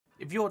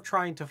If you're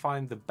trying to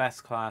find the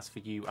best class for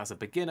you as a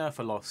beginner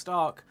for Lost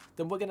Ark,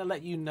 then we're going to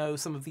let you know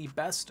some of the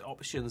best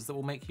options that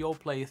will make your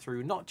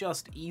playthrough not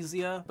just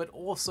easier, but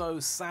also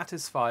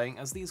satisfying,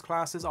 as these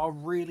classes are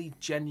really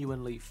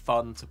genuinely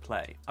fun to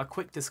play. A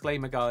quick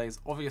disclaimer guys,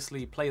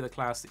 obviously play the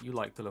class that you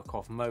like the look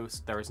of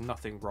most, there is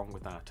nothing wrong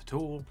with that at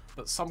all,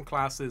 but some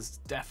classes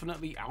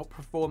definitely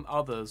outperform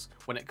others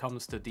when it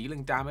comes to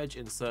dealing damage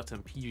in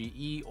certain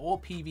PvE or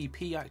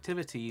PvP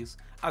activities,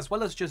 as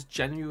well as just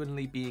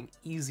genuinely being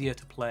easier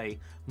to play,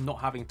 not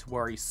having to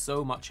worry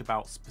so much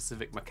about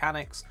specific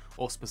mechanics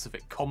or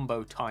specific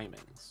combo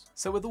timings.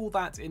 So with all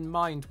that in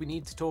mind, we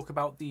need to talk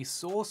about the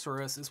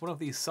Sorceress. It's one of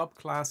the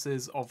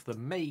subclasses of the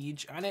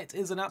Mage, and it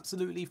is an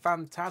absolutely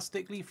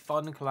fantastically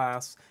fun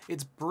class.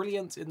 It's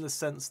brilliant in the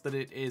sense that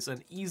it is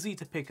an easy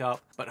to pick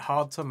up but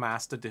hard to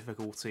master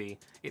difficulty.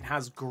 It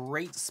has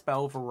great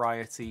spell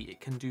variety, it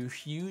can do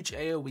huge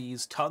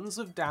AoEs, tons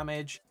of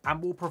damage,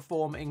 and will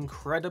perform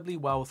incredibly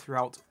well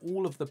throughout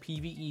all of the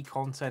PvE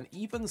content,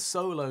 even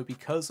solo,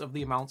 because of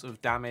the amount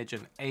of damage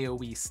and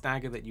AoE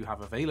stagger that you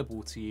have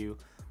available to you,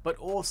 but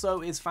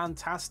also is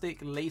fantastic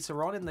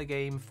later on in the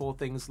game for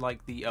things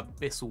like the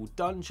Abyssal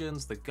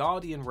Dungeons, the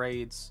Guardian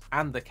Raids,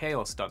 and the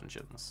Chaos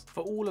Dungeons.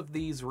 For all of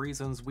these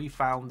reasons, we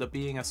found that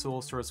being a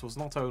Sorceress was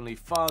not only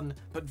fun,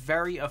 but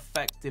very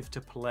effective to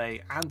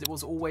play, and it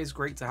was always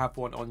great to have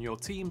one on your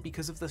team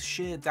because of the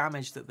sheer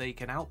damage that they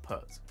can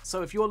output.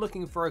 So if you're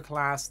looking for a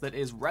class that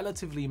is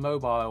relatively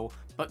mobile,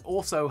 but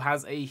also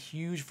has a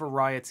huge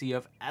variety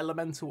of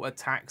elemental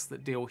attacks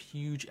that deal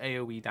huge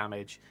AoE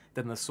damage,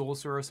 then the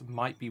Sorceress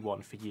might be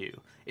one for you.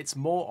 It's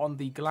more on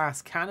the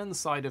glass cannon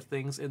side of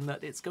things in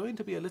that it's going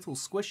to be a little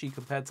squishy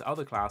compared to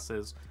other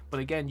classes, but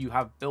again you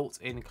have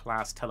built-in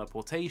class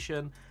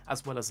teleportation,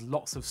 as well as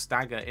lots of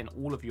stagger in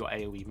all of your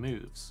AoE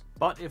moves.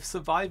 But if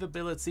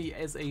survivability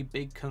is a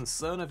big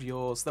concern of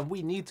yours, then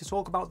we need to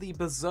talk about the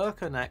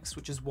Berserker next,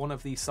 which is one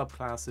of the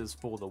subclasses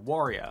for the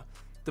Warrior.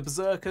 The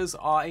Berserkers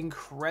are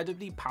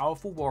incredibly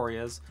powerful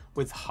warriors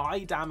with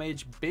high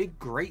damage, big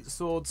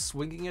greatsword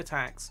swinging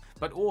attacks,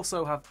 but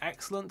also have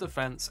excellent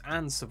defense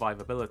and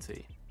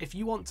survivability. If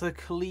you want to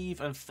cleave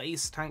and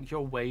face tank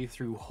your way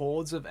through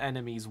hordes of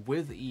enemies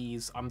with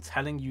ease, I'm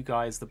telling you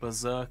guys, the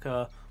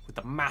Berserker with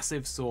the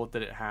massive sword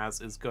that it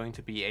has is going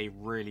to be a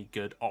really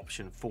good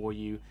option for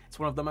you. It's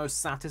one of the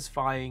most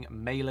satisfying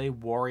melee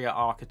warrior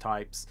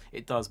archetypes.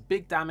 It does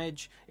big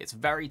damage, it's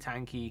very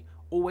tanky,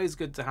 always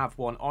good to have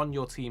one on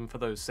your team for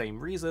those same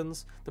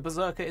reasons. The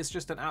Berserker is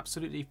just an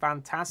absolutely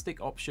fantastic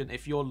option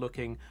if you're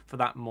looking for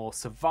that more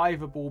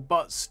survivable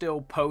but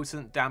still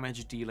potent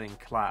damage dealing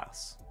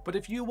class. But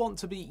if you want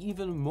to be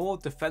even more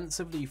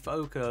defensively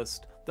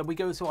focused, then we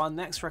go to our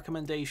next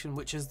recommendation,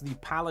 which is the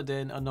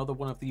Paladin, another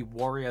one of the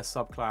warrior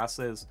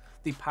subclasses.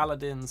 The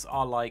Paladins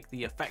are like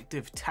the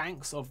effective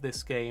tanks of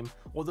this game,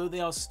 although they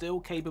are still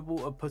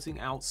capable of putting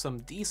out some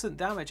decent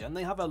damage, and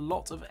they have a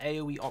lot of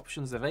AoE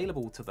options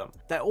available to them.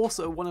 They're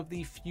also one of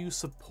the few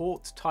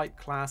support type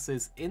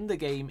classes in the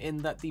game,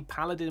 in that the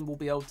Paladin will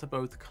be able to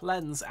both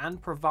cleanse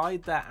and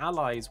provide their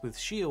allies with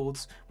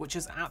shields, which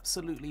is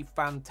absolutely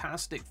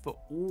fantastic for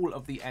all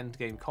of the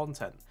endgame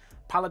content.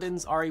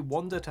 Paladins are a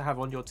wonder to have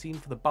on your team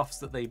for the buffs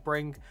that they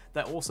bring.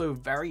 They're also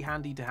very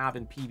handy to have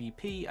in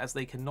PvP, as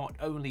they can not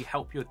only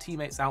help your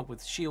teammates out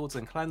with shields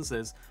and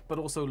cleanses, but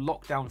also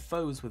lock down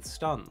foes with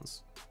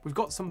stuns. We've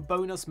got some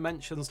bonus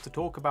mentions to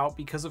talk about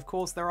because of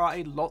course there are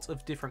a lot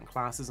of different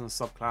classes and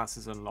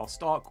subclasses in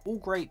Lost Ark, all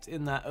great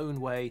in their own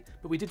way,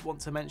 but we did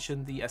want to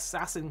mention the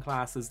assassin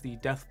classes, the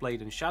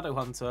Deathblade and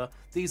Shadowhunter.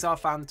 These are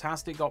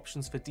fantastic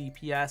options for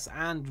DPS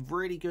and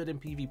really good in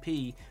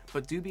PvP,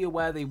 but do be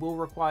aware they will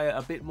require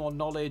a bit more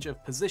knowledge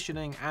of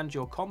positioning and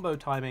your combo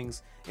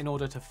timings in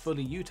order to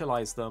fully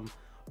utilize them.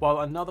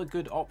 While another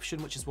good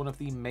option, which is one of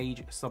the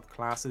mage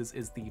subclasses,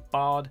 is the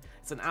Bard.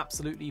 It's an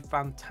absolutely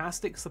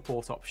fantastic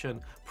support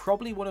option,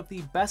 probably one of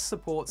the best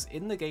supports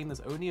in the game. There's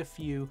only a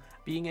few.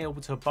 Being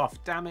able to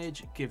buff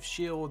damage, give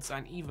shields,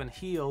 and even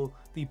heal,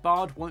 the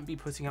Bard won't be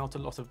putting out a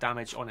lot of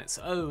damage on its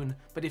own,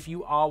 but if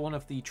you are one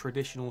of the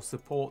traditional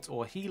support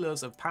or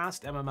healers of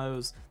past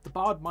MMOs, the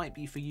Bard might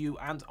be for you,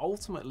 and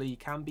ultimately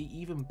can be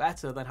even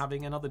better than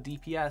having another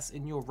DPS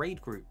in your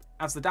raid group,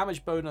 as the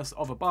damage bonus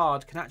of a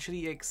Bard can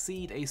actually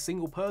exceed a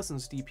single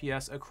person's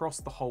DPS across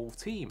the whole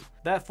team.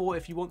 Therefore,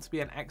 if you want to be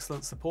an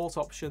excellent support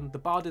option, the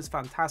Bard is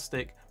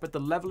fantastic, but the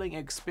leveling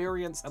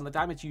experience and the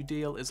damage you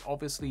deal is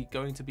obviously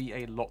going to be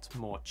a lot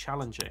more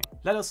challenging.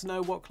 Let us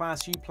know what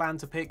class you plan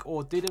to pick,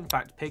 or did in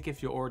fact pick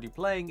if you're already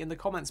playing, in the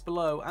comments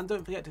below, and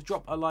don't forget to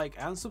drop a like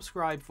and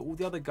subscribe for all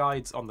the other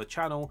guides on the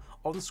channel.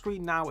 On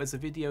screen now is a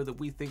video that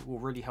we think will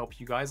really help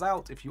you guys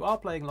out if you are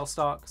playing Lost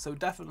Ark, so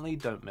definitely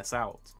don't miss out.